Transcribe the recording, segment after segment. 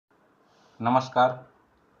નમસ્કાર,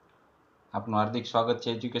 આપનું હાર્દિક સ્વાગત છે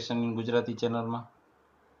એજ્યુકેશન ઇન ગુજરાતી ચેનલમાં.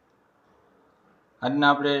 આજના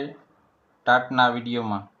આપણે ટાટના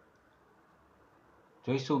વિડીયોમાં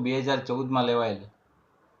જોઈશું 2014માં લેવાયેલ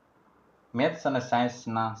મેથ્સ અને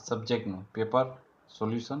સાયન્સના સબ્જેક્ટનું પેપર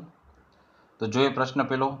સોલ્યુશન. તો જોઈએ પ્રશ્ન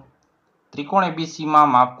પહેલો. ત્રિકોણ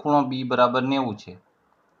એબીસીમાં માપખૂણો બી બરાબર 90 છે.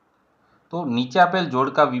 તો નીચે આપેલ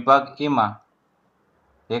જોડકા વિભાગ એમાં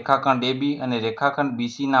રેખાખંડ એબી અને રેખાખંડ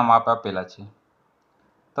બીસીના માપ આપેલા છે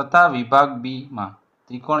તથા વિભાગ બીમાં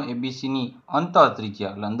ત્રિકોણ એબીસીની અંતર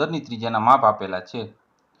ત્રિજ્યા એટલે અંદરની ત્રિજ્યાના માપ આપેલા છે.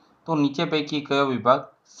 તો નીચે પૈકી કયો વિભાગ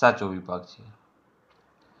સાચો વિભાગ છે?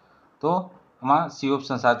 તો આમાં સી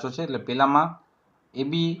ઓપ્શન સાચો છે. એટલે પહેલામાં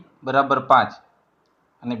એબી બરાબર 5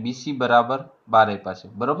 અને બીસી બરાબર 12 આપ્યા છે.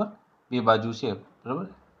 બરાબર, બે બાજુ છે. બરાબર,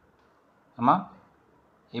 આમાં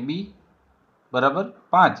એબી બરાબર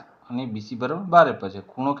 5 અને બીસી બરાબર 12 આપ્યા છે.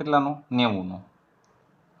 ખૂણો કેટલાનો? 90નો.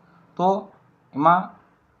 તો એમાં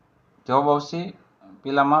જવાબ આવશે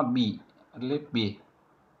પેલામાં બી એટલે 2.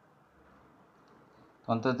 તો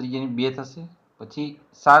અંતર ત્રિજ્યાની 2 થશે. પછી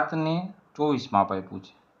 7 ને 24 માપ આપ્યું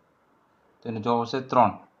છે તો એનો જવાબ આવશે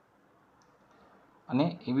 3. અને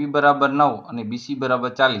એબી બરાબર 9 અને બીસી બરાબર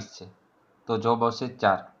 40 છે તો જવાબ આવશે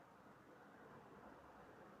 4.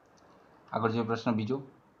 આગળ જોઈએ પ્રશ્ન બીજો.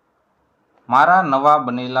 મારા નવા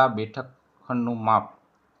બનેલા બેઠક ખંડનું માપ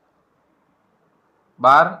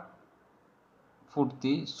 12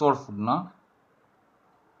 ફૂટથી 16 ફૂટના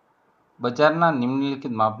બજારના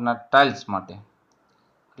નિમ્નલિખિત માપના ટાઇલ્સ માટે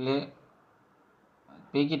એટલે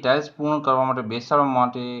પૈકી ટાઇલ્સ પૂર્ણ કરવા માટે બેસાડવા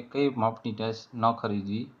માટે કઈ માપની ટાઇલ્સ ન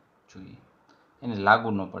ખરીદવી જોઈએ, એને લાગુ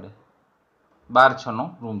ન પડે. 12x6નો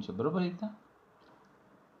રૂમ છે. બરાબર રીતના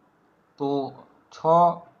તો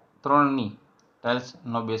 6-3ની ટાઇલ્સ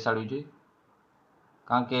ન બેસાડવી જોઈએ,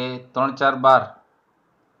 કારણ કે 3-4-12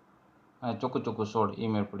 અને ચોખ્ખું 16 એ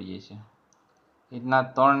મેળ પડી જાય છે. એ રીતના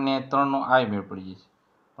 3 ને 3નો આ મેળ પડી જાય છે,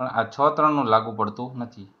 પણ આ 6-3નું લાગુ પડતું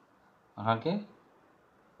નથી, કારણ કે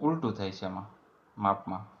ઉલટું થાય છે એમાં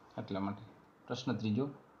માપમાં, એટલા માટે. પ્રશ્ન ત્રીજો.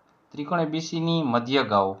 ત્રિકોણ એબીસીની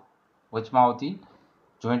મધ્યગાઓ વચમાં આવતી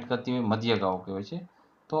જોઈન્ટ કરતી હોય મધ્યગાઓ કહેવાય છે.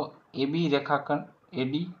 તો એબી રેખાખંડ,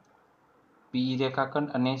 એડી પી રેખાખંડ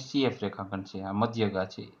અને સીએફ રેખાખંડ છે. આ મધ્યગા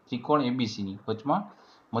છે ત્રિકોણ એબીસીની વચમાં.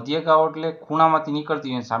 મધ્યગાઓ એટલે ખૂણામાંથી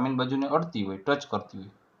નીકળતી હોય, સામેની બાજુને અડતી હોય, ટચ કરતી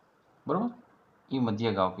હોય. બરાબર, એ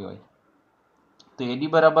મધ્યગાઓ કહેવાય. તો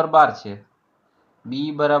એડી બરાબર 12 છે,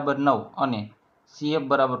 બી બરાબર 9 અને સીએફ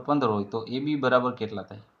બરાબર 15 હોય તો એબી બરાબર કેટલા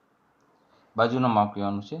થાય? બાજુનું માપ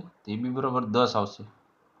કહેવાનું છે. તો એબી બરાબર 10 આવશે.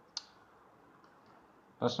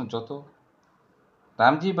 પ્રશ્ન ચોથો.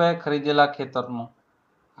 રામજીભાઈ ખરીદેલા ખેતરનો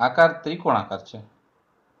આકાર ત્રિકોણાકાર છે,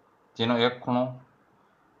 જેનો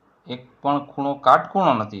એક પણ ખૂણો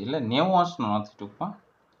કાટખૂણો નથી, એટલે 90 અંશનો નથી ટૂંકમાં.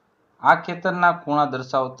 આ ખેતરના ખૂણા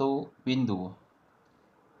દર્શાવતો બિંદુઓ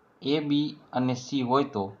એ, બી અને સી હોય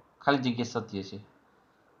તો ખાલી જગ્યા સત્ય છે.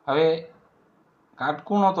 હવે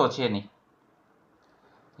કાટખૂણો તો છે નહીં,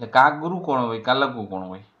 એટલે કાં ગુરુકોણ હોય કાં લઘુકોણ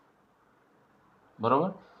હોય.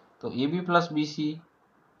 બરાબર, તો એબી પ્લસ બીસી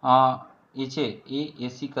એ છે એ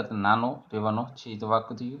એસી કરતાં નાનો રહેવાનો છે. એ તો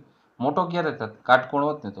વાક્ય થઈ ગયું. મોટો ક્યારે થાય? કાટકોણ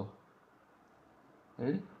હોત ને તો.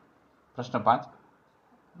 રેડી. પ્રશ્ન 5.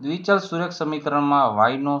 દ્વિચલ સુરેખ સમીકરણમાં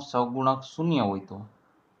વાયનો સહગુણક 0 હોય તો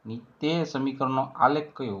તે સમીકરણનો આલેખ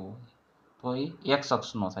કયો હોય? તો એ એક્સ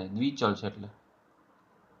અક્ષનો થાય. દ્વિચલ છે એટલે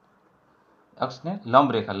અક્ષને લંબ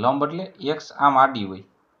રેખા, લંબ એટલે એક્સ આમ આડી હોય,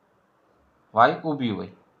 વાય ઊભી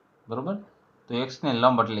હોય. બરાબર, તો એક્સને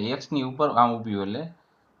લંબ એટલે એક્સની ઉપર આમ ઊભી હોય એટલે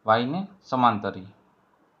વાયને સમાંતરી.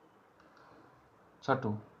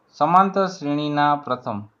 છઠ્ઠું. સમાંતર શ્રેણીના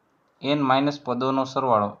પ્રથમ n- પદોનો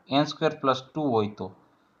સરવાળો n² + 2 હોય તો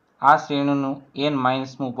આ શ્રેણીનું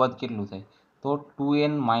n-મું પદ કેટલું થાય? તો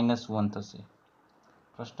 2n - 1 થશે.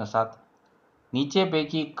 પ્રશ્ન 7. નીચે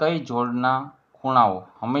પૈકી કઈ જોડના ખૂણાઓ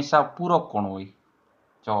હંમેશા પૂરક કોણ હોય?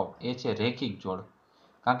 જવાબ એ છે રેખિક જોડ,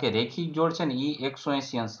 કારણ કે રેખિક જોડ છે ને એ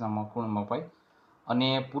 180 અંશના ખૂણામાં પાય અને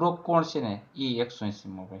પૂરક કોણ છે ને એ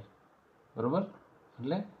 180માં પાય. બરાબર,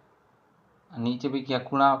 એટલે નીચે પૈકી આ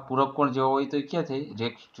ખૂણા પૂરક કોણ જેવા હોય તો એ ક્યાં થાય?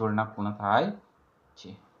 રેખિક જોડના ખૂણા થાય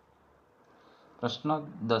છે. પ્રશ્ન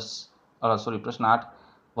 8.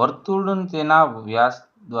 વર્તુળ તેના વ્યાસ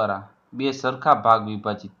દ્વારા બે સરખા ભાગ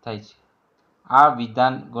વિભાજિત થાય છે. આ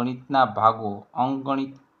વિધાન ગણિતના ભાગો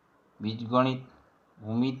અંકગણિત, બીજગણિત,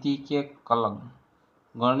 ભૂમિતિ કે કલન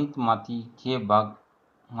ગણિતમાંથી જે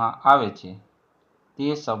ભાગમાં આવે છે તે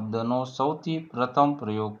શબ્દનો સૌથી પ્રથમ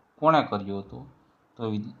પ્રયોગ કોણે કર્યો હતો? તો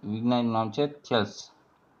વિજ્ઞાનીનું નામ છે થેલ્સ.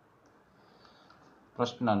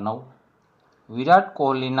 પ્રશ્ન 9. વિરાટ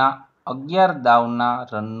કોહલીના 11 દાવના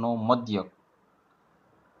રનનો મધ્યક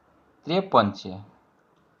 53 છે.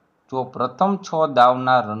 જો પ્રથમ 6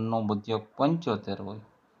 દાવના રનનો મધ્યક 75 હોય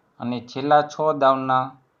અને છેલ્લા 6 દાવના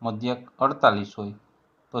મધ્યક 48 હોય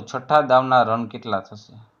તો છઠ્ઠા દાવના રન કેટલા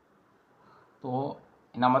થશે? તો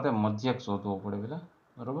એના માટે મધ્યક શોધવો પડે પહેલાં,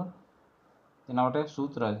 બરાબર. તેના માટે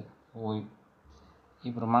સૂત્ર હોય એ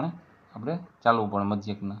પ્રમાણે આપણે ચાલવું પડે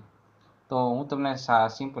મધ્યકના. તો હું તમને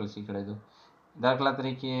સિમ્પલ શીખવાડી દઉં. દાખલા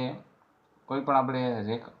તરીકે કોઈ પણ આપણે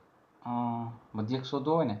મધ્યક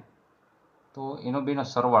શોધવો હોય ને તો એનો બેનો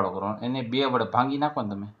સરવાળો કરવાનો, એને 2 વડે ભાંગી નાખો ને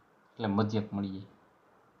તમે એટલે મધ્યક મળી જાય,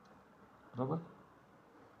 બરાબર.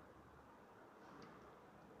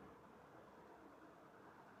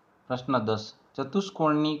 પ્રશ્ન 10.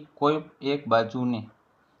 ચતુષ્કોણની કોઈ એક બાજુને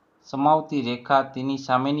સમાવતી રેખા તેની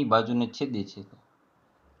સામેની બાજુને છેદે છે તો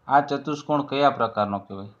આ ચતુષ્કોણ કયા પ્રકારનો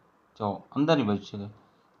કહેવાય? જો અંદરની બાજુ છે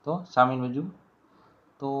તો સામેની બાજુ.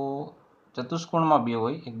 તો ચતુષ્કોણમાં 2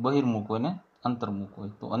 હોય, એક બહિર્મુખ હોય ને અંતર્મુખ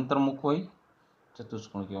હોય. તો અંતર્મુખ હોય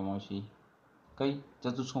ચતુષ્કોણ કહેવામાં આવશે. કઈ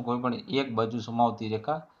ચતુષ્કોણ? કોઈ પણ એક બાજુ સમાવતી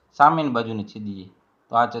રેખા સામેની બાજુને છેદી જાય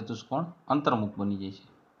તો આ ચતુષ્કોણ અંતર્મુખ બની જાય છે.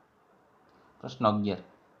 પ્રશ્ન 11.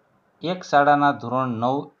 એક શાળાના ધોરણ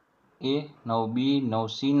 9A, 9B,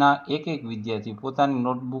 9Cના એક વિદ્યાર્થી પોતાની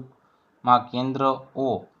નોટબુકમાં કેન્દ્ર O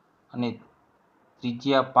અને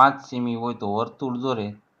ત્રિજ્યા 5 સેમી હોય તો વર્તુળ દોરે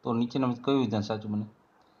તો નીચેનામાંથી કયું વિધાન સાચું બને?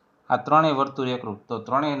 આ ત્રણેય વર્તુળ એકરૂપ, તો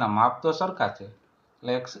ત્રણેયના માપ તો સરખા છે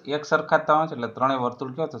એટલે એક સરખા થવા છે એટલે ત્રણેય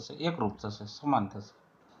વર્તુળ કેવા થશે? એકરૂપ થશે, સમાન થશે.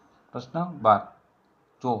 પ્રશ્ન 12.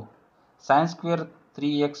 જો sin²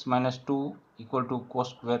 3x - 2 = cos²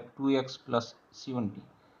 2x + 70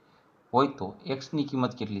 હોય તો એક્સની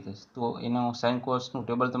કિંમત કેટલી થશે? તો એનું સાઇન કોસનું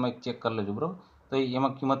ટેબલ તમે ચેક કરી લેજો, બરાબર. તો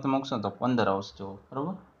એમાં કિંમત તમે મૂકશો તો 15 આવશે જવાબ,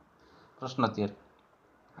 બરાબર. પ્રશ્ન 13.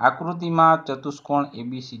 આકૃતિમાં ચતુષ્કોણ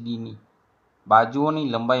ABCDની બાજુઓની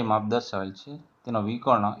લંબાઈ માપ દર્શાવેલ છે. તેનો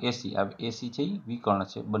વિકર્ણ AC આવે. AC છે એ વિકર્ણ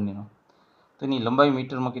છે બંનેનો. તો એની લંબાઈ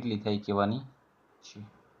મીટરમાં કેટલી થાય કહેવાની છે?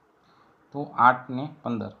 તો 8 ને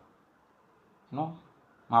 15 નો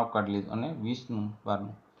માપ કાઢી લીધું અને 20નું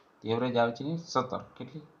 12નું એવરેજ આવે છે 17.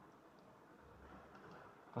 કેટલી?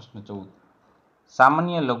 પ્રશ્ન 14.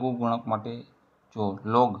 સામાન્ય લઘુગુણક માટે જો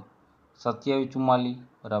log 2744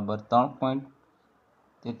 =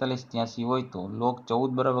 3.4383 હોય તો log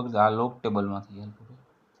 14 બરાબર આ log ટેબલમાંથી યાદ કરો,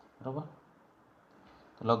 બરાબર.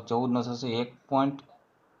 તો log 14 નો થશે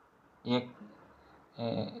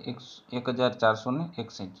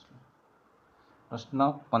 1.1461. પ્રશ્ન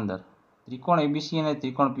 15. ત્રિકોણ ABC અને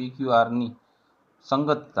ત્રિકોણ PQRની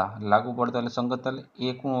સંગતતા લાગુ પડતા એટલે સંગતતા એટલે A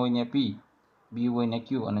કોણ હોય ને P, B હોય ને Q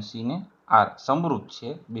અને C ને R સમરૂપ છે,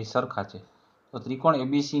 બે સરખા છે. તો ત્રિકોણ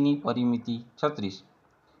ABCની પરિમિતિ 36,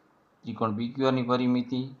 ત્રિકોણ PQRની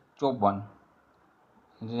પરિમિતિ 54,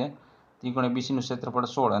 એટલે ત્રિકોણ ABCનું ક્ષેત્રફળ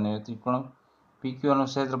 16 અને ત્રિકોણ PQRનું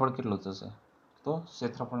ક્ષેત્રફળ કેટલું થશે? તો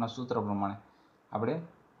ક્ષેત્રફળના સૂત્ર પ્રમાણે આપણે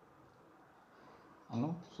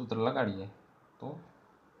આનું સૂત્ર લગાડીએ તો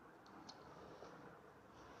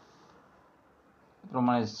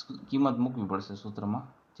પ્રમાણે કિંમત મૂકવી પડશે સૂત્રમાં,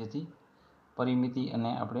 જેથી પરિમિતિ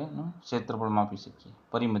અને આપણે ક્ષેત્રફળ માપી શકીએ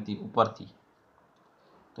પરિમિતિ ઉપરથી.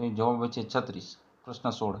 તો એ જવાબ છે 36. પ્રશ્ન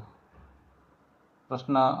 16.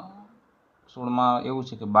 પ્રશ્ન 16માં એવું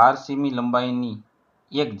છે કે 12 સેમી લંબાઈની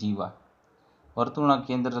એક જીવા વર્તુળના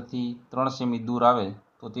કેન્દ્રથી 3 સેમી દૂર આવે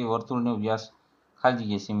તો તે વર્તુળનો વ્યાસ ખાલી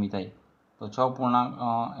જગ્યા સેમી થાય. તો 6 પૂર્ણાંક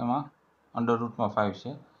એમાં √5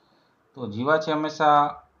 છે. તો જીવા છે હંમેશા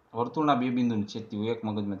વર્તુળના 2 બિંદુને છેદતી હોય, એક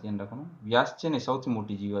મગજમાં ધ્યાન રાખવાનું. વ્યાસ છે ને સૌથી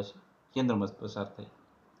મોટી જીવા છે, કેન્દ્રમાં પસાર થાય.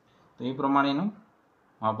 તો એ પ્રમાણે એનું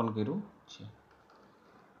માપન કર્યું છે.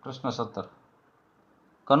 પ્રશ્ન 17.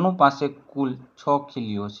 કનુ પાસે કુલ 6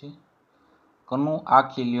 ખીલીઓ છે. કનુ આ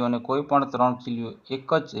ખીલીઓને કોઈ પણ 3 ખીલીઓ એક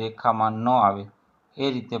જ રેખામાં ન આવે એ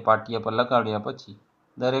રીતે પાટિયા પર લગાડ્યા પછી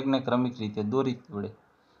દરેકને ક્રમિક રીતે દોરી વડે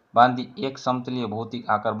બાંધી એક સમતલીય ભૌતિક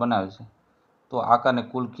આકાર બનાવે છે તો આકારને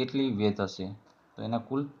કુલ કેટલી વેધ હશે? તો એના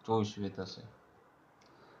કુલ 24 વેધ હશે.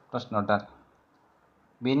 પ્રશ્ન 18.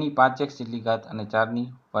 2.5x જેટલી ઘાત અને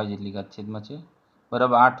 4y જેટલી ઘાત છેદમાં છે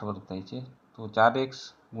બરાબર 8 વર્ગ થાય છે. તો 4x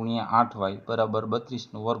 × 8y બરાબર 32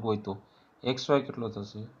 નો વર્ગ હોય તો xy કેટલો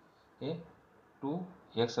થશે? એ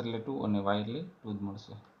 2x એટલે 2 અને y એટલે 2 જ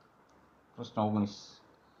મળશે. પ્રશ્ન 19.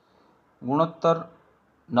 ગુણોત્તર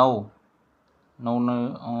 9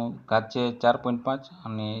 ઘાત છે 4.5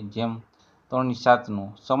 અને જેમ 3/7 નો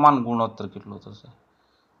સમાન ગુણોત્તર કેટલો થશે?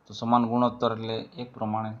 તો સમાન ગુણોત્તર એટલે એક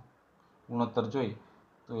પ્રમાણે ગુણોત્તર જોઈ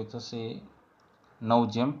તો એ થશે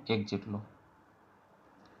 9/1 જેટલો.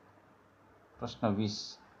 પ્રશ્ન 20.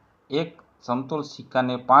 એક સમતોલ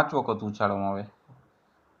સિક્કાને 5 વખત ઉછાળવામાં આવે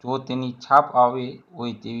જો તેની છાપ આવે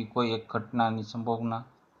હોય તેવી કોઈ એક ઘટનાની સંભાવના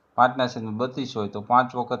 5/32 હોય તો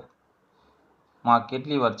 5 વખતમાં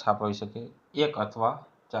કેટલી વાર છાપ આવી શકે? 1 અથવા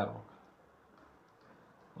 4 વખત.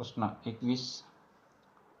 પ્રશ્ન 21,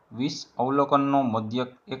 20 અવલોકનનો મધ્યક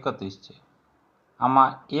 31 છે.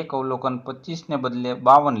 આમાં એક અવલોકન 25 ને બદલે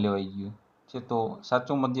 52 લેવાઈ ગયું છે, તો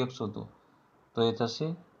સાચો મધ્યક શોધો. તો એ થશે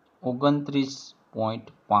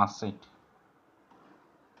 29.65.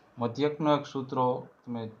 મધ્યકનો એક સૂત્ર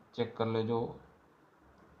તમે ચેક કરી લેજો,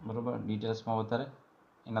 બરાબર, ડિટેલ્સમાં વધારે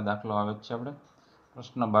એના દાખલો આવે છે આપણે.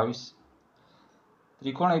 પ્રશ્ન 22,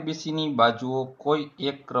 ત્રિકોણ એબીસીની બાજુઓ કોઈ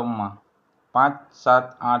એક ક્રમમાં 5, 7,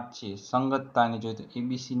 8 છે. સંગતતાને જોઈએ તો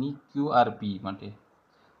એબીસીની QRP માટે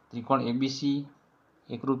ત્રિકોણ એબીસી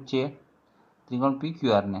એકરૂપ છે ત્રિકોણ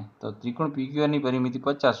PQRને. તો ત્રિકોણ PQRની પરિમિતિ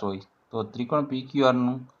 50 હોય તો ત્રિકોણ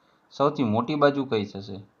PQRનું સૌથી મોટી બાજુ કઈ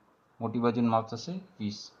થશે? મોટી બાજુનું માપ થશે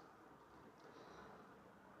 20.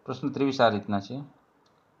 પ્રશ્ન 23 આ રીતના છે.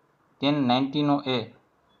 tan 90નો a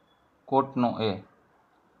કોટનો a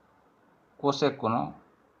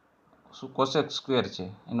cosec square છે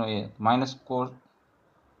એનો a માઇનસ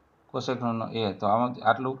કોસેકનો a. તો આમાં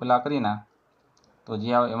આટલું પેલા કરીને તો જે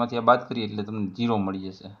આવે એમાંથી આ બાદ કરીએ એટલે તમને 0 મળી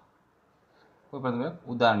જશે. કોઈ પણ તમે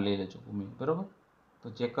ઉદાહરણ લઈ લેજો ભૂમિ, બરાબર, તો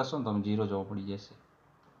ચેક કરશો ને તમે 0 જોવા પડી જશે.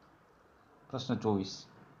 પ્રશ્ન 24,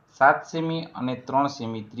 7 સેમી અને 3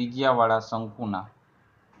 સેમી ત્રિજ્યાવાળા શંકુના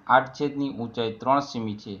આડછેદની ઊંચાઈ 3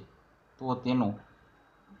 સેમી છે, તો તેનું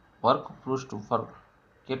વર્ક પૃષ્ઠફળ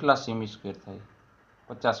કેટલા સેમી સ્ક્વેર થાય?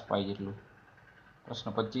 50 પાઈ જેટલું. પ્રશ્ન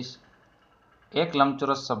 25, એક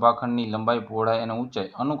લંબચોરસ સભાખંડની લંબાઈ, પહોળાઈ અને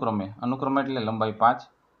ઊંચાઈ અનુક્રમે એટલે લંબાઈ 5,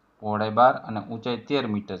 પહોળાઈ 12 અને ઊંચાઈ 13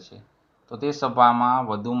 મીટર છે, તો તે સભામાં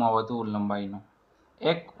વધુમાં વધુ લંબાઈનો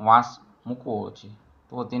એક વાંસ મૂકવો છે,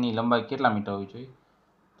 તો તેની લંબાઈ કેટલા મીટર હોવી જોઈએ?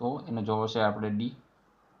 તો એનો જવાબ છે આપણે ડી.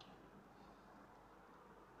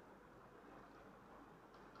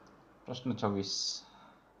 પ્રશ્ન 26,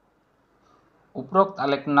 ઉપરોક્ત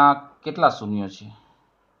આલેખના કેટલા શૂન્યો છે?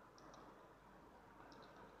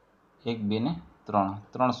 1, 2 ને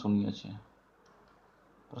 3 શૂન્ય છે.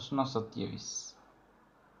 પ્રશ્ન 27,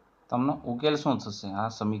 તમને ઉકેલ શું થશે? આ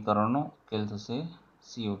સમીકરણનો ઉકેલ થશે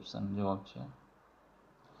સી ઓપ્શન જવાબ છે.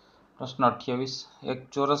 પ્રશ્ન 28, એક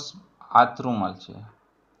ચોરસ હાથરૂમાલ છે,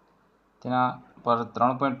 તેના પર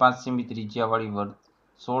 3.5 સેમી ત્રિજ્યાવાળી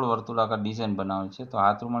 16 વર્તુળાકાર ડિઝાઇન બનાવે છે, તો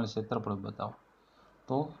હાથરૂમાલ ક્ષેત્રફળ બતાવો.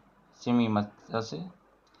 તો સેમીમાં થશે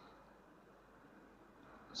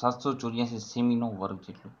 784 સેમીનો વર્ગ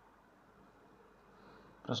જેટલું.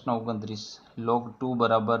 પ્રશ્ન 29, log 2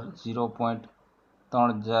 બરાબર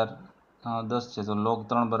 0.3010 છે, તો log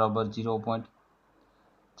 3 બરાબર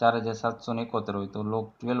 0.4771 હોય, તો log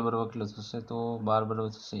 12 બરાબર કેટલું થશે? તો 12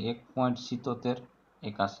 બરાબર થશે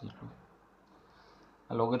 1.7781 જેટલું.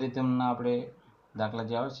 આ લોગેરિધમના આપણે દાખલા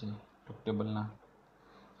જે આવે છે ટેબલના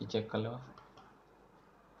એ ચેક કરી લેવા.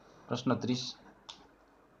 પ્રશ્ન 30,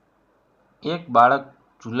 એક બાળક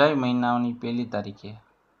જુલાઈ મહિનાની 1લી તારીખે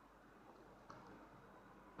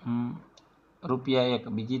 ₹1,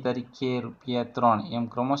 બીજી તારીખે ₹3 એમ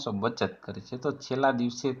ક્રમશઃ બચત કરે છે, તો છેલ્લા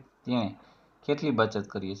દિવસે તેણે કેટલી બચત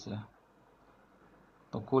કરી છે?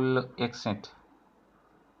 તો કુલ 61,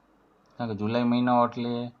 કારણ કે જુલાઈ મહિનો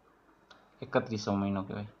એટલે 31મો મહિનો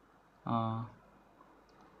કહેવાય.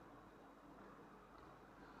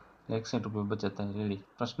 61 બચત થાય. રેડી.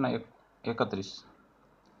 પ્રશ્ન 31,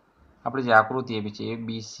 આપણે જે આકૃતિ આપી છે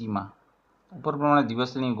ABCમાં ઉપર પ્રમાણે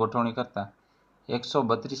દિવાસળીની ગોઠવણી કરતા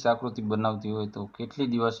 132 આકૃતિ બનાવતી હોય તો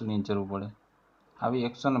કેટલી દિવાસળીની જરૂર પડે? આવી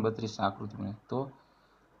 132 આકૃતિ બને તો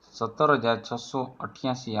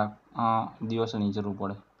 17,688 દિવાસળીની જરૂર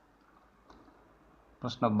પડે.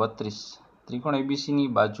 પ્રશ્ન 32, ત્રિકોણ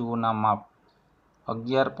એબીસીની બાજુઓના માપ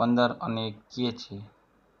 11, 15 અને K છે,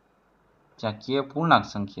 જ્યાં K પૂર્ણાંક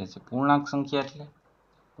સંખ્યા છે. પૂર્ણાંક સંખ્યા એટલે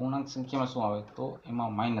પૂર્ણાંક સંખ્યામાં શું આવે? તો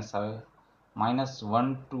એમાં માઇનસ આવે, -1,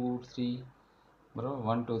 2, 3, બરાબર,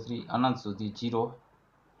 1, 2, 3 અનંત સુધી 0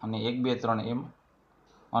 અને 1, 2, 3 એમ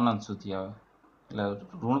અનંત સુધી આવે, એટલે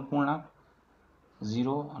ઋણ પૂર્ણાંક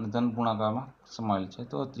 0 અને ધન પૂર્ણાંક આમાં સમાયેલ છે.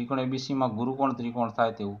 તો ત્રિકોણ એબીસીમાં ગુરુકોણ ત્રિકોણ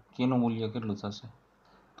થાય તેવું કેનું મૂલ્ય કેટલું થશે?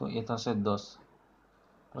 તો એ થશે 10.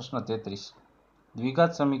 પ્રશ્ન 33,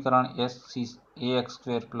 દ્વિઘાત સમીકરણ ax²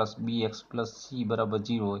 + bx + c બરાબર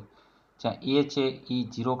 0 હોય, જ્યાં a છે એ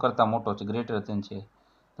 0 કરતાં મોટો છે, ગ્રેટર ધેન છે,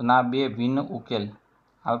 તો ના બે ભિન્ન ઉકેલ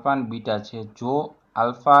આલ્ફા અને બીટા છે. જો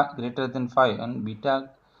આલ્ફા > 5 અને બીટા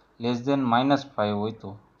 <−5 હોય તો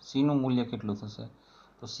c નું મૂલ્ય કેટલું થશે?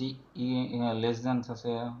 તો c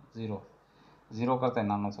થશે 0 કરતાં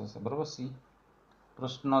નાનો થશે, બરાબર, c.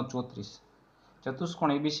 પ્રશ્ન 34,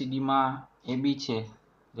 ચતુષ્કોણ ABCDમાં AB છે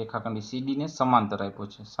રેખાખંડ CD ને સમાંતર આપ્યો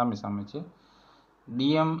છે, સામે સામે છે.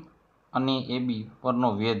 DM અને AB પરનો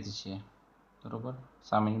વેધ છે, બરોબર,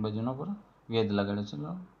 સામેની બાજુનો પર વેધ લગાડ્યો છે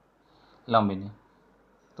લંબીને.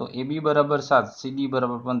 તો તો AB બરાબર 7, CD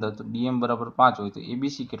બરાબર 15, તો DM બરાબર 5 હોય તો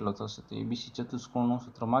ABC કેટલો થશે? તો ABC ચતુષ્કોણનું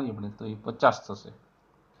સૂત્ર મારીએ આપણે તો એ 50 થશે.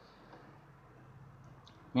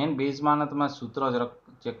 મેન બેઝમાં તમે સૂત્ર જરાક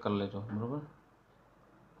ચેક કરી લેજો, બરોબર.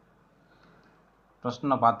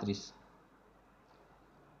 પ્રશ્ન 35.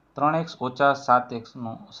 3x ઓછા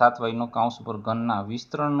 7y નો કૌંસ ઉપર ઘનના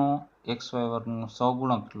વિસ્તરણનો xy વર્ગનો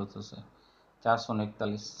સહગુણક કેટલો થશે?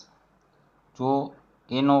 441. જો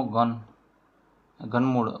a નો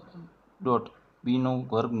ઘનમૂળ ડોટ b નું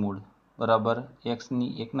વર્ગમૂળ બરાબર x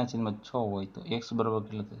ની 1/6 હોય તો x બરાબર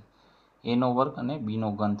કેટલો થશે? a નો વર્ગ અને b નો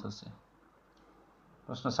ઘન થશે.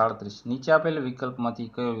 પ્રશ્ન 37. નીચે આપેલ વિકલ્પમાંથી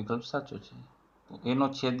કયો વિકલ્પ સાચો છે? તો a નો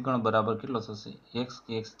છેદગણ બરાબર કેટલો થશે? x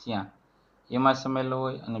કે x જ્યાં એમાં સમાયેલો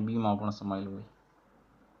હોય અને બીમાં પણ સમાયેલો હોય.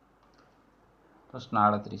 પ્રશ્ન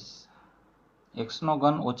 38. x નો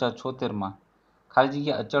ઘન ઓછા 76 ખાલી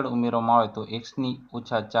જગ્યા અચળ ઉમેરવામાં આવે તો x ની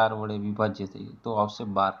ઓછા 4 વડે વિભાજ્ય થઈ તો આવશે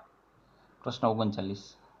 12. પ્રશ્ન 39.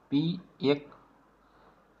 P1,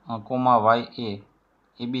 y એ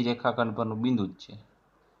AB રેખાખંડ પરનું બિંદુ જ છે.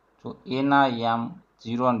 જો a ના યામ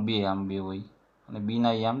 0 અને 2 આમ 2 હોય અને b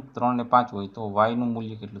ના યામ 3 અને 5 હોય તો y નું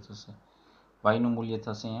મૂલ્ય કેટલું થશે? y નું મૂલ્ય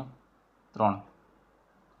થશે અહીંયા 3.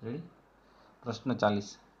 રેડી? પ્રશ્ન 40.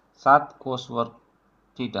 7 cos વર્ગ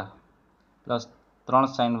થીટા પ્લસ 3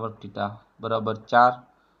 sin વર્ગ થીટા બરાબર 4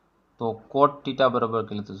 તો કોટ થીટા બરાબર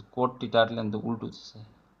કેટલું થશે? કોટ થીટા એટલે તો ઉલટું થશે,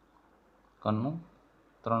 ઘનનું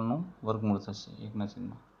 3 નું વર્ગમૂળ થશે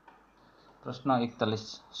 1/. પ્રશ્ન 41.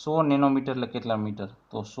 100 નેનોમીટર એટલે કેટલા મીટર?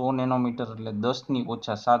 તો 100 નેનોમીટર એટલે 10 ની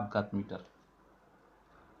ઓછા 7 મીટર.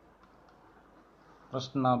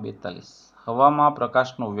 પ્રશ્ન 42. હવામાં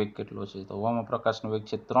પ્રકાશનો વેગ કેટલો છે? તો હવામાં પ્રકાશનો વેગ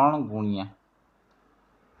છે 3 ગુણ્યા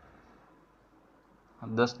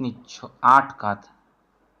 10⁸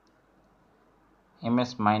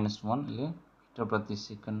 ms -1 એટલે મીટર પ્રતિ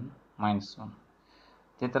સેકન્ડ -1.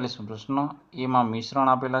 43મો પ્રશ્ન. એ માં મિશ્રણ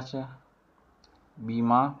આપેલા છે, બી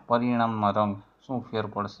માં પરિણામમાં રંગ શું ફેર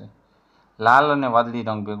પડશે? લાલ અને વાદળી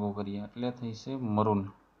રંગ ભેગો કરીએ એટલે થશે મરૂન.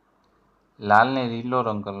 લાલ ને લીલો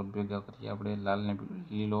રંગ ભેગા કરીએ આપણે, લાલ ને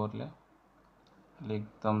લીલો એટલે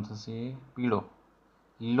એકદમ થશે પીળો.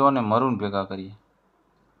 લીલો અને મરૂન ભેગા કરીએ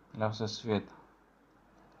એટલે આવશે શ્વેત.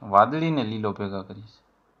 વાદળી ને લીલો ભેગા કરીએ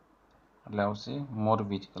એટલે આવશે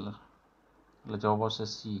મોરપીચ કલર. એટલે જવાબ આવશે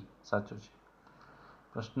સી સાચો છે.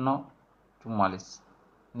 પ્રશ્ન 44.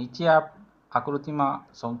 નીચે આકૃતિમાં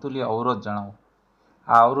સમતુલ્ય અવરોધ જણાવો.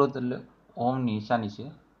 આ અવરોધ એટલે ઓહમની નિશાની છે,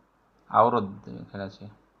 અવરોધ દેખાડ્યા છે.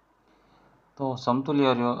 તો સમતુલ્ય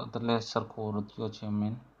અવરોધ એટલે સરખો અવરોધ કયો છે?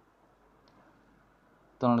 મેન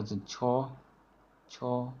 3 છે,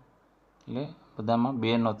 6 એટલે બધામાં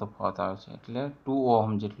 2 નો તફાવત આવે છે એટલે 2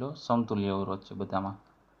 ઓહમ જેટલો સમતુલ્ય અવરોધ છે, બધામાં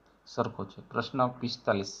સરખો છે. પ્રશ્ન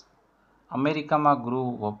 45. અમેરિકામાં ગૃહ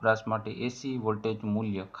વપરાશ માટે એસી વોલ્ટેજ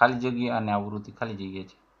મૂલ્ય ખાલી જગ્યા અને આવૃત્તિ ખાલી જગ્યા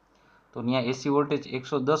છે. તો ત્યાં એસી વોલ્ટેજ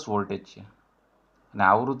 110 વોલ્ટેજ છે અને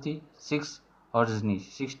આવૃત્તિ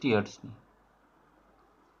 60 હર્ટ્ઝની.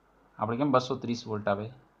 આપણે કેમ 230 વોલ્ટ આવે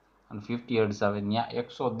અને 50 હર્ટ્ઝ આવે, ત્યાં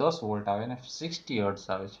 110 વોલ્ટ આવે અને 60 હર્ટ્ઝ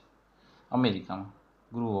આવે છે અમેરિકામાં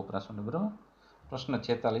ગૃહ વપરાશ માટે, બરાબર. પ્રશ્ન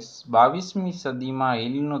 46. 22મી સદીમાં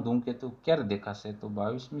હેલીનો ધૂમકેતુ ક્યારે દેખાશે? તો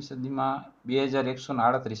 22મી સદીમાં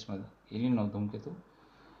 2138માં હેલીનો ધૂમકેતુ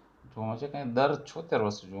જોવામાં છે, કંઈ દર 76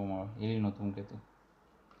 વર્ષે જોવામાં આવે હેલીનો ધૂમકેતુ.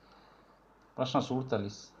 પ્રશ્ન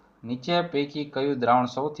 47. નીચે પૈકી કયું દ્રાવણ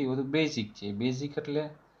સૌથી વધુ બેઝિક છે? બેઝિક એટલે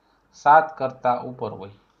 7 કરતા ઉપર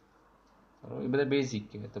હોય, બરાબર, એ બધા બેઝિક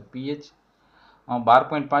કહેવાય. તો પીએચ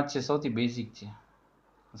 12.5 છે, સૌથી બેઝિક છે.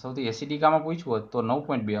 સૌથી એસિડિક આમાં પૂછ્યું હોત તો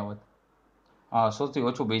 9.2 આવત. સૌથી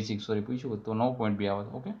ઓછું બેઝિક પૂછ્યું હોત તો 9.2 આવત.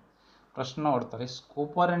 ઓકે. પ્રશ્ન 48.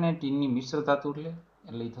 કોપર અને ટીનની મિશ્ર ધાતુ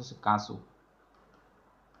એટલે એ થશે કાંસુ.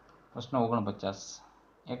 પ્રશ્ન 49.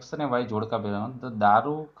 એક્સ અને વાય જોડકા બનાવવા તો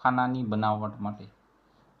દારૂખાનાની બનાવટ માટે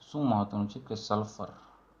શું મહત્વનું છે? કે સલ્ફર.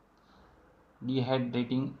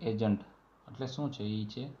 ડિહાઇડ્રેટિંગ એજન્ટ એટલે શું છે? એ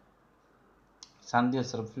છે સાંદ્ર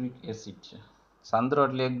સલ્ફ્યુરિક એસિડ છે. સાંદ્ર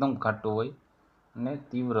એટલે એકદમ ઘાટું હોય અને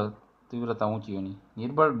તીવ્રતા ઊંચી હોય.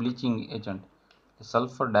 નિર્બળ બ્લીચિંગ એજન્ટ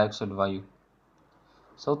સલ્ફર ડાયોક્સાઇડ વાયુ.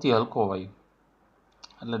 સૌથી હલકો વાયુ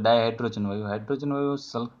એટલે ડાયહાઇડ્રોજન વાયુ. હાઇડ્રોજન વાયુ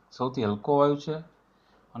સૌથી હલકો વાયુ છે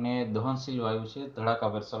અને દહનશીલ વાયુ છે,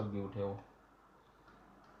 ધડાકાભેર સળગી ઉઠે એવો.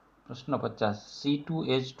 પ્રશ્ન 50.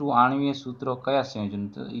 C2H2 આણ્વીય સૂત્ર કયા સંયોજન?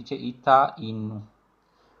 એ છે ઇથાઇનનું.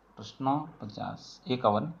 પ્રશ્ન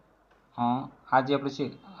 51. આ જે આપણે છે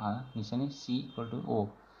નિશાની C=O,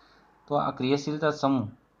 તો આ ક્રિયાશીલતા સમૂહ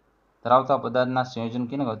ધરાવતા પદાર્થના સંયોજન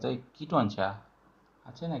કેને કહેવાય? કીટોન છે.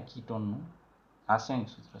 આ છે ને કીટોનનું રાસાયણિક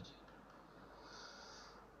સૂત્ર છે.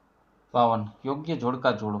 52. યોગ્ય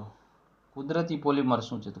જોડકા જોડો. કુદરતી પોલિમર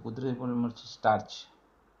શું છે? તો કુદરતી પોલિમર છે સ્ટાર્ચ.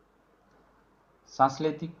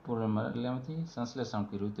 સંશ્લેષિત પોલિમર એટલે એમાંથી સંશ્લેષણ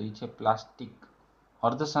કર્યું તો એ છે પ્લાસ્ટિક.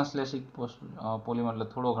 અર્ધ સંશ્લેષિત પોલિમર એટલે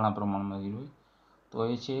થોડો ઘણા પ્રમાણમાં હોય તો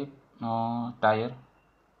એ છે ટાયર.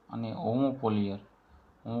 અને હોમોપોલિયર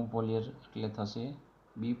એટલે થશે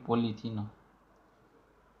બી પોલિથીન.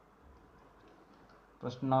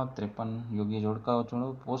 પ્રશ્ન 53 યોગ્ય જોડકાઓ જોડો.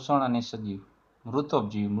 પોષણ અને સજીવ.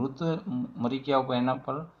 મૃતોપજીવી મૃત મરી ગયા ઉપર એના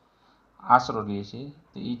પર આશરો લે છે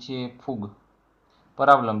તો એ છે ફૂગ.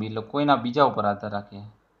 પરાવલંબી એટલે કોઈના બીજા ઉપર આધાર રાખે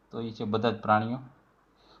તો એ છે બધા જ પ્રાણીઓ.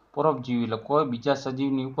 પરોપજીવી એટલે કોઈ બીજા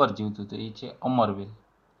સજીવની ઉપર જીવતું તો એ છે અમરવેલ.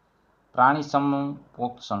 પ્રાણી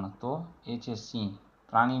સમપોષણ તો એ છે સિંહ.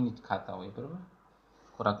 પ્રાણીની જ ખાતા હોય બરાબર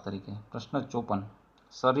ખોરાક તરીકે. પ્રશ્ન 54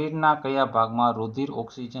 શરીરના કયા ભાગમાં રુધિર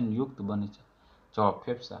ઓક્સિજન યુક્ત બને છે? જવાબ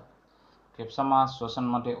ફેફસા. ફેફસામાં શ્વસન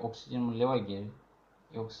માટે ઓક્સિજન લેવાઈ ગયા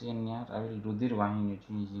એ ઓક્સિજન ત્યાં આવેલી રુધિર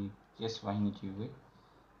વાહિની કેશ વાહિની જેવી હોય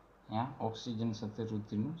ત્યાં ઓક્સિજન સાથે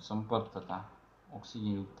રુધિરનું સંપર્ક થતાં ઓક્સિજન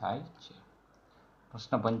યુક્ત થાય છે.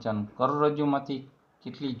 પ્રશ્ન 55 કરોડરજ્જુમાંથી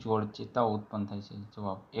કેટલી જોડ ચેતાઓ ઉત્પન્ન થાય છે?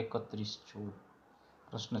 જવાબ 31 જોડ.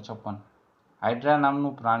 પ્રશ્ન 56 હાઇડ્રા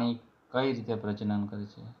નામનું પ્રાણી કઈ રીતે પ્રજનન કરે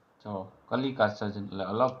છે? જવાબ કલિકા સર્જન એટલે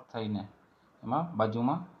અલગ થઈને એમાં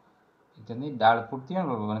બાજુમાં તેની ડાળ ફૂટતી હોય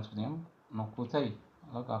ને વનસ્પતિ એમ નોખું થઈ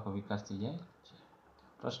અલગ આખો વિકાસ થઈ જાય છે.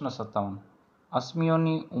 પ્રશ્ન 57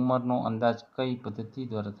 અશ્મિઓની ઉંમરનો અંદાજ કઈ પદ્ધતિ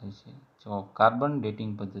દ્વારા થાય છે? જવાબ કાર્બન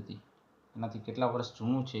ડેટિંગ પદ્ધતિ. એનાથી કેટલા વર્ષ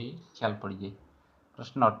જૂનું છે એ ખ્યાલ પડી જાય.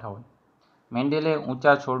 પ્રશ્ન 58 મેન્ડેલે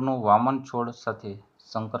ઊંચા છોડનું વામન છોડ સાથે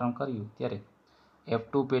સંકરણ કર્યું ત્યારે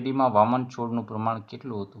F2 પેઢીમાં વામન છોડનું પ્રમાણ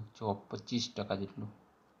કેટલું હતું? જવાબ 25% જેટલું.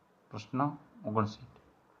 પ્રશ્ન 59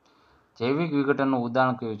 જૈવિક વિઘટનનું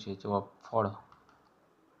ઉદાહરણ કયું છે? જવાબ ફળ.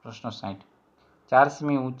 પ્રશ્ન 60 4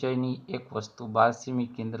 સેમી ઊંચાઈની એક વસ્તુ 12 સેમી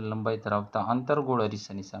કેન્દ્ર લંબાઈ ધરાવતા અંતર્ગોળ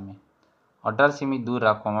અરીસાની સામે 18 સેમી દૂર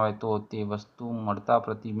રાખવામાં આવે તો તે વસ્તુ મળતા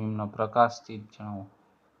પ્રતિબિંબનો પ્રકાશ સ્થિત જણાવો.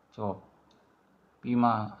 જવાબ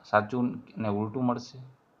પીમાં સાચું અને ઉલટું મળશે.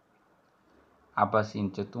 આભાસી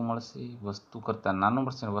જતું મળશે. વસ્તુ કરતાં નાનું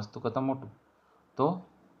મળશે અને વસ્તુ કરતાં મોટું. તો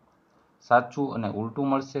સાચું અને ઉલટું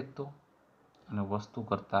મળશે તો અને વસ્તુ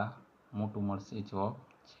કરતાં મોટું મળશે જવાબ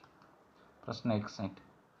છે. પ્રશ્ન 61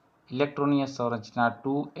 ઇલેક્ટ્રોનીય સંરચના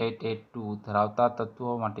 2882 ધરાવતા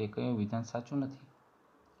તત્વો માટે કયું વિધાન સાચું નથી?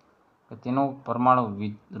 તેનો પરમાણુ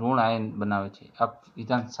ઋણ આયન બનાવે છે. આ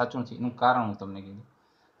વિધાન સાચું નથી. એનું કારણ હું તમને કીધું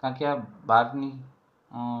કારણ કે આ બારની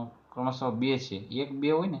ક્રમશઃ 2 છે. 1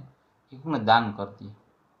 2 હોય ને એકને દાન કરતી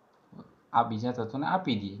આ બીજા તત્વોને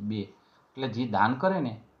આપી દે 2 એટલે જે દાન કરે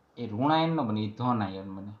ને એ ઋણ આયન ન બને એ ધન આયન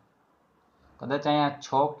બને. કદાચ અહીંયા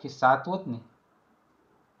 6 કે 7 હોત ને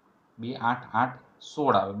 2 8 8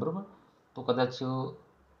 16 આવે બરાબર તો કદાચ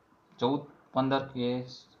 14 15 કે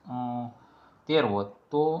 13 હોત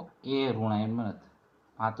તો એ ઋણ આયન બનત.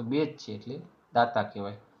 આ તો 2 જ છે એટલે દાતા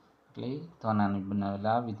કહેવાય એટલે એ ધન આયન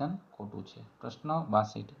બનાવેલા. આ વિધાન ખોટું છે. પ્રશ્ન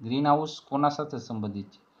 62 ગ્રીન હાઉસ કોના સાથે સંબંધિત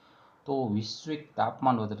છે? તો વૈશ્વિક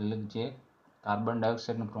તાપમાન વધે એટલે જે કાર્બન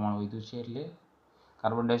ડાયોક્સાઇડનું પ્રમાણ વધ્યું છે એટલે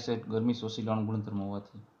કાર્બન ડાયોક્સાઇડ ગરમી શોષી લેવાનો ગુણધર્મ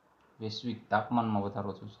હોવાથી વૈશ્વિક તાપમાનમાં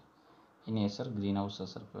વધારો થયો છે એની અસર ગ્રીન હાઉસ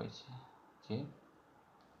અસર કહેવાય છે. જે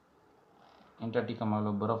એન્ટાર્કટિકામાં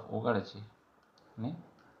આવેલો બરફ ઓગાળે છે અને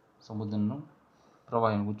સમુદ્રનું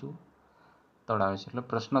પ્રવાહ ઊંચું તળાવે છે. એટલે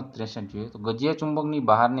પ્રશ્ન 63 જોઈએ તો ગજિયા ચુંબકની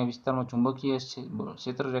બહારના વિસ્તારમાં ચુંબકીય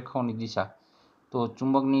ક્ષેત્રરેખાઓની દિશા તો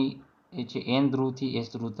ચુંબકની એ છે એન ધ્રુવથી એસ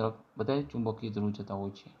ધ્રુવ તરફ બધા ચુંબકીય ધ્રુવ જતા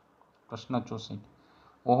હોય છે. પ્રશ્ન 64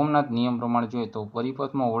 ઓહમના નિયમ પ્રમાણે જોઈએ તો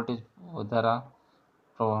પરિપથમાં વોલ્ટેજ વધારા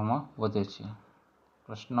પ્રવાહમાં વધે છે.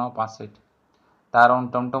 પ્રશ્ન 65 તારાઓનું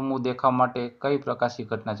ટમટમવું દેખાવ માટે કઈ પ્રકાશી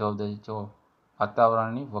ઘટના જવાબદાર છે? જવાબ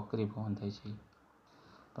વાતાવરણની વક્રીભવન થાય છે.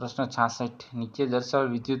 પ્રશ્ન 66 નીચે દર્શાવેલ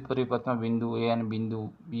વિદ્યુત પરિપથમાં બિંદુ એ અને બિંદુ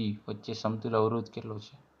બી વચ્ચે સમતુલ્ય અવરોધ કેટલો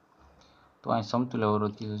છે? તો અહીં સમતુલ્ય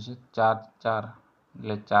અવરોધ કેટલો છે? 4 4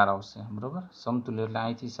 એટલે 4 આવશે બરાબર. સમતુલ્ય એટલે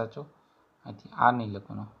અહીંથી સાચો અહીંથી આ નહીં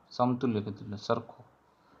લખવાનો સમતુલ્ય કીધું એટલે સરખો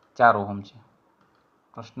 4 ઓહમ છે.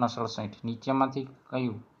 પ્રશ્ન 67 નીચેમાંથી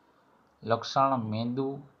કયું લક્ષણ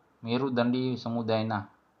મેરુદંડી સમુદાયના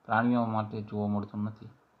પ્રાણીઓ માટે જોવા મળતું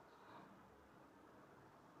નથી?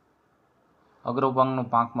 અગ્રભાગનું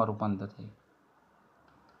પાંખમાં રૂપાંતર થાય.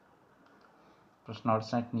 પ્રશ્ન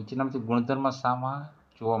 68 નીચેનામાંથી ગુણધર્મ શામાં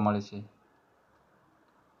જોવા મળે છે?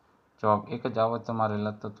 જવાબ એક જ આવર્તનમાં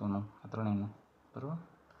રહેલા તત્વોનું આ ત્રણેયનું બરાબર.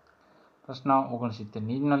 પ્રશ્ન 69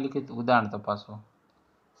 નિમ્નલિખિત ઉદાહરણ તપાસો.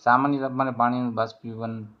 સામાન્ય તાપમાને પાણીનું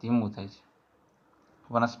બાષ્પીભવન ધીમું થાય છે.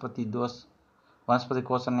 વનસ્પતિ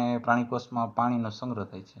કોષ અને પ્રાણી કોષમાં પાણીનો સંગ્રહ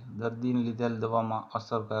થાય છે. દર્દીને લીધેલ દવામાં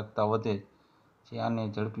અસરકારકતા વધે છે અને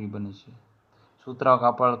ઝડપી બને છે. સુતરાઉ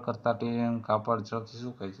કાપડ કરતાં ટેલિયન કાપડ ઝડપથી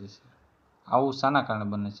સુકાઈ જાય છે. આવું શાના કારણે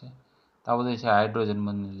બને છે? તો આ બધું છે હાઇડ્રોજન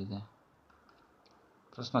બંધને લીધે.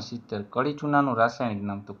 પ્રશ્ન 70 કડી ચૂનાનું રાસાયણિક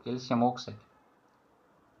નામ તો કેલ્શિયમ ઓક્સાઇડ.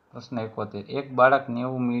 પ્રશ્ન 71 એક બાળક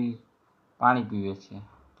 90 મિલી પાણી પીવે છે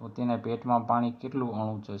તો તેને પેટમાં પાણી કેટલું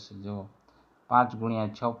અણુ જશે? જવાબ 5 ×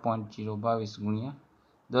 6.022 ×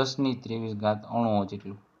 10⁻23 અણુઓ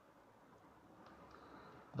જેટલું.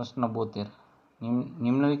 પ્રશ્ન 72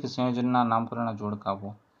 નિમ્નલિખિત સંયોજનના નામકરણના જોડકા આપો.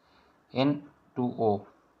 N2O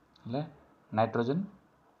એટલે નાઇટ્રોજન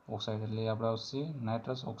ઓક્સાઇડ એટલે આપણે આવશે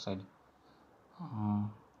નાઇટ્રસ ઓક્સાઇડ.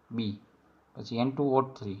 બી પછી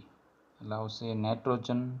N2O3 એટલે આવશે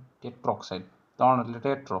નાઇટ્રોજન ટેટ્રોક્સાઇડ 3 એટલે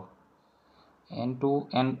ટેટ્રો.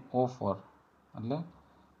 N2NO4 એટલે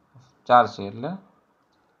 4 છે એટલે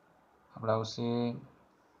આપણે આવશે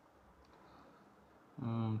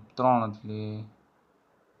 3 એટલે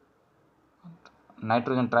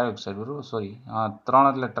નાઇટ્રોજન ટ્રાયોક્સાઇડ બરાબર, સોરી 3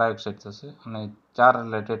 એટલે ટ્રાયોક્સાઇડ થશે અને 4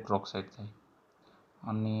 એટલે ટેટ્રોક્સાઇડ થાય.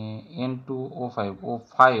 અને N2O5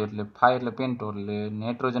 એટલે 5 એટલે પેન્ટો એટલે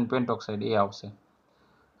નાઇટ્રોજન પેન્ટોક્સાઇડ એ આવશે.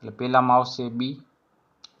 એટલે પહેલામાં આવશે બી,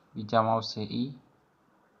 બીજામાં આવશે ઈ,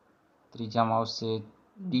 ત્રીજામાં આવશે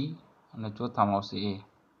ડી અને ચોથામાં આવશે એ.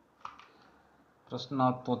 પ્રશ્ન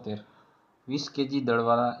 73 20 kg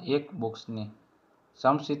દળવાળા એક બોક્સને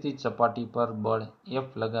સમસ્થિતિ સપાટી પર બળ F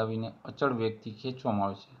લગાવીને અચળ વેગથી ખેંચવામાં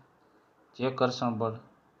આવે છે. જે ઘર્ષણ બળ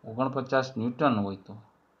 49 ન્યૂટન હોય તો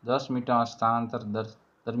 10 મીટરના સ્થળાંતર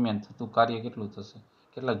દરમિયાન થતું કાર્ય કેટલું થશે?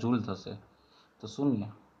 કેટલા જૂલ થશે? તો 0.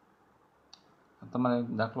 તમારે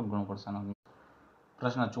દાખલો ગણવો પડશે.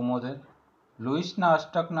 પ્રશ્ન 74 લુઈસના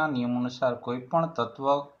અષ્ટકના નિયમ અનુસાર કોઈપણ તત્વ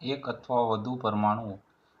એક અથવા વધુ પરમાણુઓ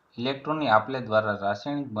ઇલેક્ટ્રોનની આપલે દ્વારા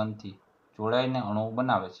રાસાયણિક બંધથી જોડાઈને અણુઓ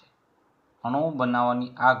બનાવે છે. અણુઓ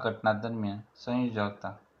બનાવવાની આ ઘટના દરમિયાન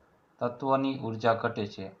સંયોજકતા તત્વની ઉર્જા ઘટે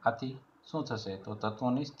છે. આથી શું થશે? તો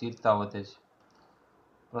તત્વોની સ્થિરતા વધે છે.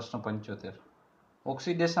 પ્રશ્ન 75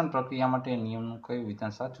 ઓક્સિડેશન પ્રક્રિયા માટે નિયમનું કયું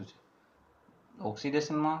વિધાન સાચું છે?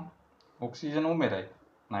 ઓક્સિડેશનમાં ઓક્સિજન ઉમેરાય,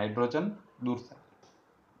 હાઇડ્રોજન દૂર થાય.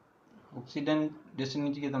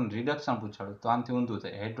 ઓક્સિડેશનની જગ્યાએ તમને રિડક્શન પૂછાડો તો આનાથી ઊંધું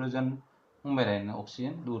થાય, હાઇડ્રોજન ઉમેરાય અને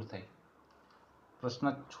ઓક્સિજન દૂર થાય. પ્રશ્ન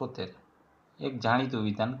 76 એક જાણીતું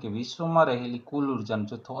વિધાન કે વિશ્વમાં રહેલી કુલ ઉર્જાનો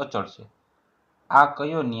જથ્થો અચળ છે. આ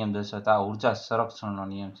કયો નિયમ દર્શાવતા? આ ઉર્જા સંરક્ષણનો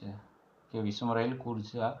નિયમ છે કે વિશ્વમાં રહેલી કુલ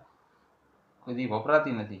ઉર્જા કોઈ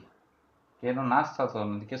વપરાતી નથી કે એનો નાશ થતો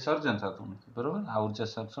નથી કે સર્જન થતું નથી. બરોબર, આ ઉર્જા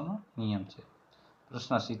સંરક્ષણનો નિયમ છે.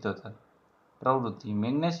 પ્રશ્ન 77 પ્રવૃત્તિ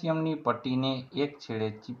મેગ્નેશિયમની પટ્ટીને એક છેડે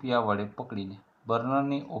ચીપિયા વડે પકડીને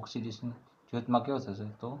બર્નરની ઓક્સિડેશન જ્યોતમાં કેવો થશે?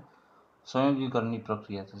 તો સંયોગીકરણની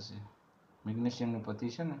પ્રક્રિયા થશે. મેગ્નેશિયમની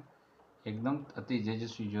પટ્ટી છે ને એકદમ અતિ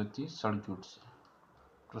તેજસ્વી જ્યોતથી સળગી ઉઠશે.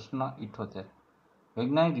 પ્રશ્ન 78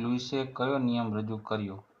 વૈજ્ઞાનિક લુઈસે કયો નિયમ રજૂ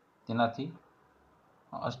કર્યો તેનાથી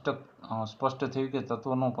સ્પષ્ટ થયું કે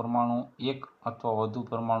તત્વનો પરમાણુ એક અથવા વધુ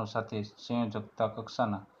પરમાણુ સાથે સંયોજકતા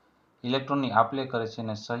કક્ષાના ઇલેક્ટ્રોનની આપલે કરે છે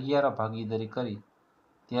અને સહિયારા ભાગીદારી કરી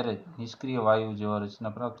ત્યારે નિષ્ક્રિય વાયુ જેવા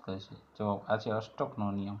રચના પ્રાપ્ત કરે છે. જવાબ આ છે અષ્ટકનો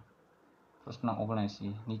નિયમ. પ્રશ્ન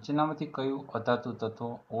 79 નીચેનામાંથી કયું અધાતુ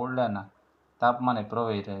તત્વ ઓરડાના તાપમાને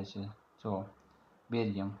પ્રવહી રહે છે? જવાબ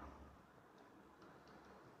બેરિયમ.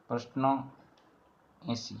 પ્રશ્ન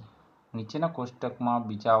 80 નીચેના કોષ્ટકમાં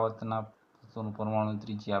બીજા આવર્તના તત્વોનું પરમાણુ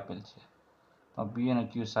ત્રિજ્યા આપેલ છે. તો પી અને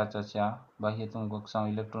ક્યુ સાચા છે. આ બાહ્યતમ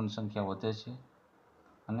કક્ષામાં ઇલેક્ટ્રોનની સંખ્યા વધે છે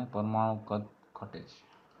અને પરમાણુ કદ ઘટે છે.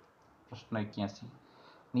 પ્રશ્ન 81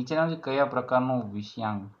 નીચેનામાંથી કયા પ્રકારનું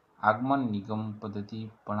વિષયાંગ આગમન નિગમ પદ્ધતિ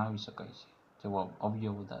ભણાવી શકાય છે? જવાબ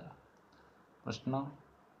અવયવ દ્વારા. પ્રશ્ન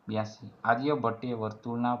 82 આર્યભટ્ટે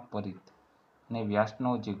વર્તુળના પરિઘ અને વ્યાસનો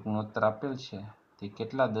જે ગુણોત્તર આપેલ છે તે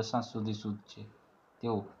કેટલા દશાંશ સુધી શુદ્ધ છે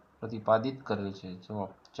તેવું પ્રતિપાદિત કરેલ છે?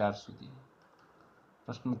 જવાબ 4 સુધી.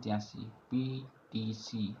 પ્રશ્ન 83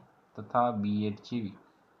 પીટીસી તથા બીએડ જેવી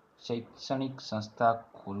શૈક્ષણિક સંસ્થા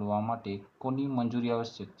ખોલવા માટે કોની મંજૂરી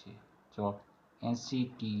આવશ્યક છે? જવાબ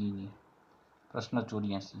એનસીટીઈની. પ્રશ્ન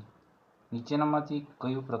 84 નીચેનામાંથી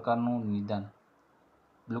કયું પ્રકારનું નિદાન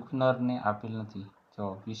બ્લુકનરને આપેલ નથી?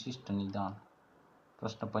 જવાબ વિશિષ્ટ નિદાન.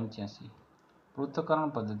 પ્રશ્ન 85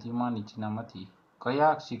 પૃથ્થકરણ પદ્ધતિમાં નીચેનામાંથી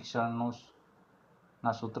કયા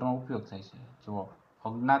શિક્ષણના સૂત્રનો ઉપયોગ થાય છે? જવાબ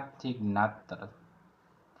અજ્ઞાતથી જ્ઞાત તરફ.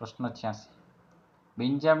 પ્રશ્ન 86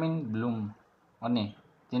 બેન્જામિન બ્લૂમ અને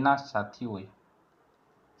તેના સાથીઓએ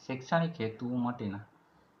શૈક્ષણિક હેતુઓ માટેના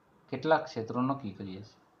કેટલા ક્ષેત્રો નક્કી કર્યા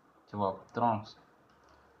છે? જવાબ 3.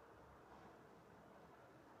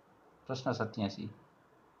 પ્રશ્ન 87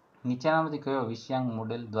 નીચેનામાંથી કયો વિષયાંગ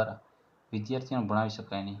મોડેલ દ્વારા વિદ્યાર્થીઓને ભણાવી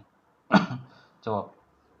શકાય નહીં? જવાબ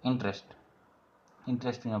ઇન્ટરેસ્ટ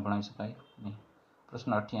વિના ભણાવી શકાય નહીં.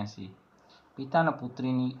 પ્રશ્ન 88 પિતા અને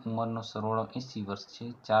પુત્રીની ઉંમરનો સરવાળો 80 વર્ષ છે.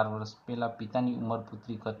 4 વર્ષ પહેલાં પિતાની ઉંમર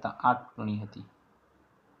પુત્રી કરતાં 8 ગણી હતી.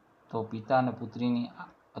 તો પિતા અને પુત્રીની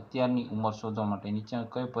અત્યારની ઉંમર શોધવા માટે નીચે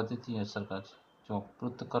કઈ પદ્ધતિ અસરકારક છે? જો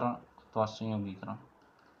પૃથ્થકરણ અથવા સંયોગીકરણ.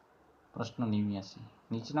 પ્રશ્ન 89.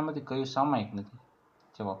 નીચેનામાંથી કયું સામાયિક નથી?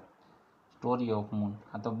 જવાબ સ્ટોરી ઓફ મૂન.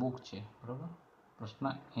 આ તો બુક છે, બરોબર. પ્રશ્ન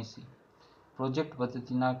 80. પ્રોજેક્ટ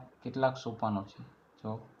પદ્ધતિના કેટલાક સોપાનો છે?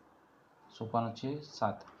 જવાબ સોપાનો છે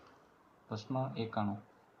 7. પ્રશ્ન 91.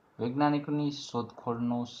 વૈજ્ઞાનિકોની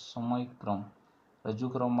શોધખોળનો સમયક્રમ રજૂ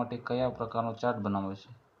કરવા માટે કયા પ્રકારનો ચાર્ટ બનાવ્યો છે?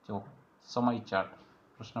 જવાબ સમય ચાર્ટ.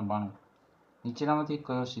 પ્રશ્ન 92. નીચેનામાંથી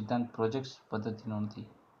કયો સિદ્ધાંત પ્રોજેક્ટ પદ્ધતિનો નથી?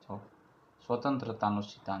 જવાબ સ્વતંત્રતાનો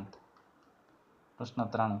સિદ્ધાંત. પ્રશ્ન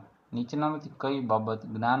 93. નીચેનામાંથી કઈ બાબત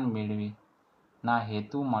જ્ઞાન મેળવેના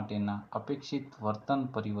હેતુ માટેના અપેક્ષિત વર્તન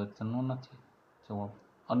પરિવર્તનો નથી? જવાબ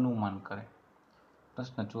અનુમાન કરે.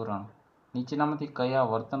 પ્રશ્ન 94. નીચેનામાંથી કયા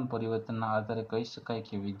વર્તન પરિવર્તનના આધારે કહી શકાય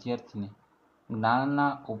કે વિદ્યાર્થીને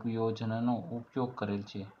જ્ઞાનના ઉપયોજનનો ઉપયોગ કરેલ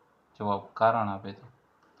છે? જવાબ કારણ આપે તો.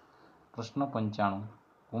 પ્રશ્ન 95.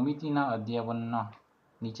 ભૂમિતિના અધ્યાપનના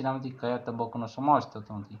નીચેનામાંથી કયા તબક્કાનો સમાવેશ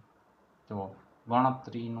થતો નથી? જવાબ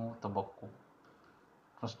ગણતરીનો તબક્કો.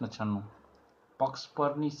 પ્રશ્ન 96. પક્ષ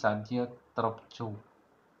પરની સાધ્ય તરફ જવું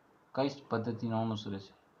કઈ પદ્ધતિનો અનુસરે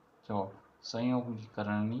છે? જવાબ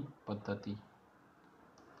સંયોગીકરણની પદ્ધતિ.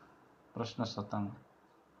 પ્રશ્ન 97.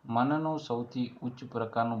 મનનું સૌથી ઉચ્ચ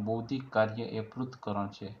પ્રકારનું બૌદ્ધિક કાર્ય એ પૃથ્થકરણ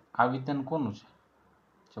છે. આ વિધાન કોનું છે?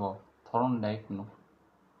 જવાબ થોર્નડાઇકનું.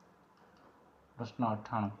 પ્રશ્ન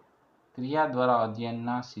 98. ક્રિયા દ્વારા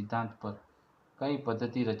અધ્યયનના સિદ્ધાંત પર કઈ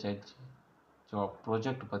પદ્ધતિ રચાયેલ છે? જવાબ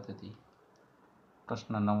પ્રોજેક્ટ પદ્ધતિ.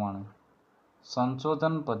 પ્રશ્ન 99.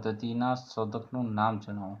 સંશોધન પદ્ધતિના શોધકનું નામ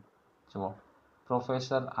જણાવો. જવાબ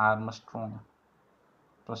પ્રોફેસર આર્મસ્ટ્રોંગ.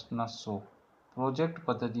 પ્રશ્ન 100. પ્રોજેક્ટ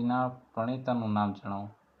પદ્ધતિના પ્રણેતાનું નામ જણાવો.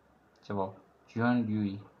 જવાબ જ્હોન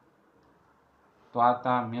ડ્યુઈ. તો આ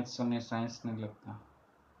હતા મેથ્સ અને સાયન્સને લગતા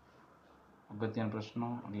અગત્યના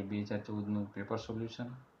પ્રશ્નો, એટલે 2014નું પેપર સોલ્યુશન,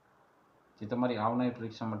 જે તમારી આવનારી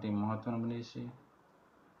પરીક્ષા માટે મહત્વનું બને છે.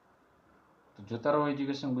 તો જોતા રહો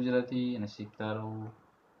એજ્યુકેશન ગુજરાતી અને શીખતા રહો.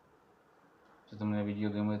 જો તમને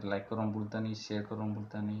વિડીયો ગમ્યો તો લાઈક કરવાનું ભૂલતા નહીં, શેર કરવાનું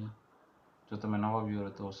ભૂલતા નહીં. જો તમે નવા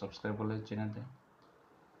વ્યુઅર તો સબસ્ક્રાઈબ કરી લેજો ચેનલને.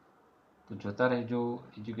 તો જોતા રહેજો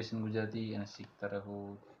એજ્યુકેશન ગુજરાતી અને શીખતા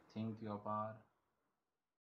રહો. Thank you. આભાર.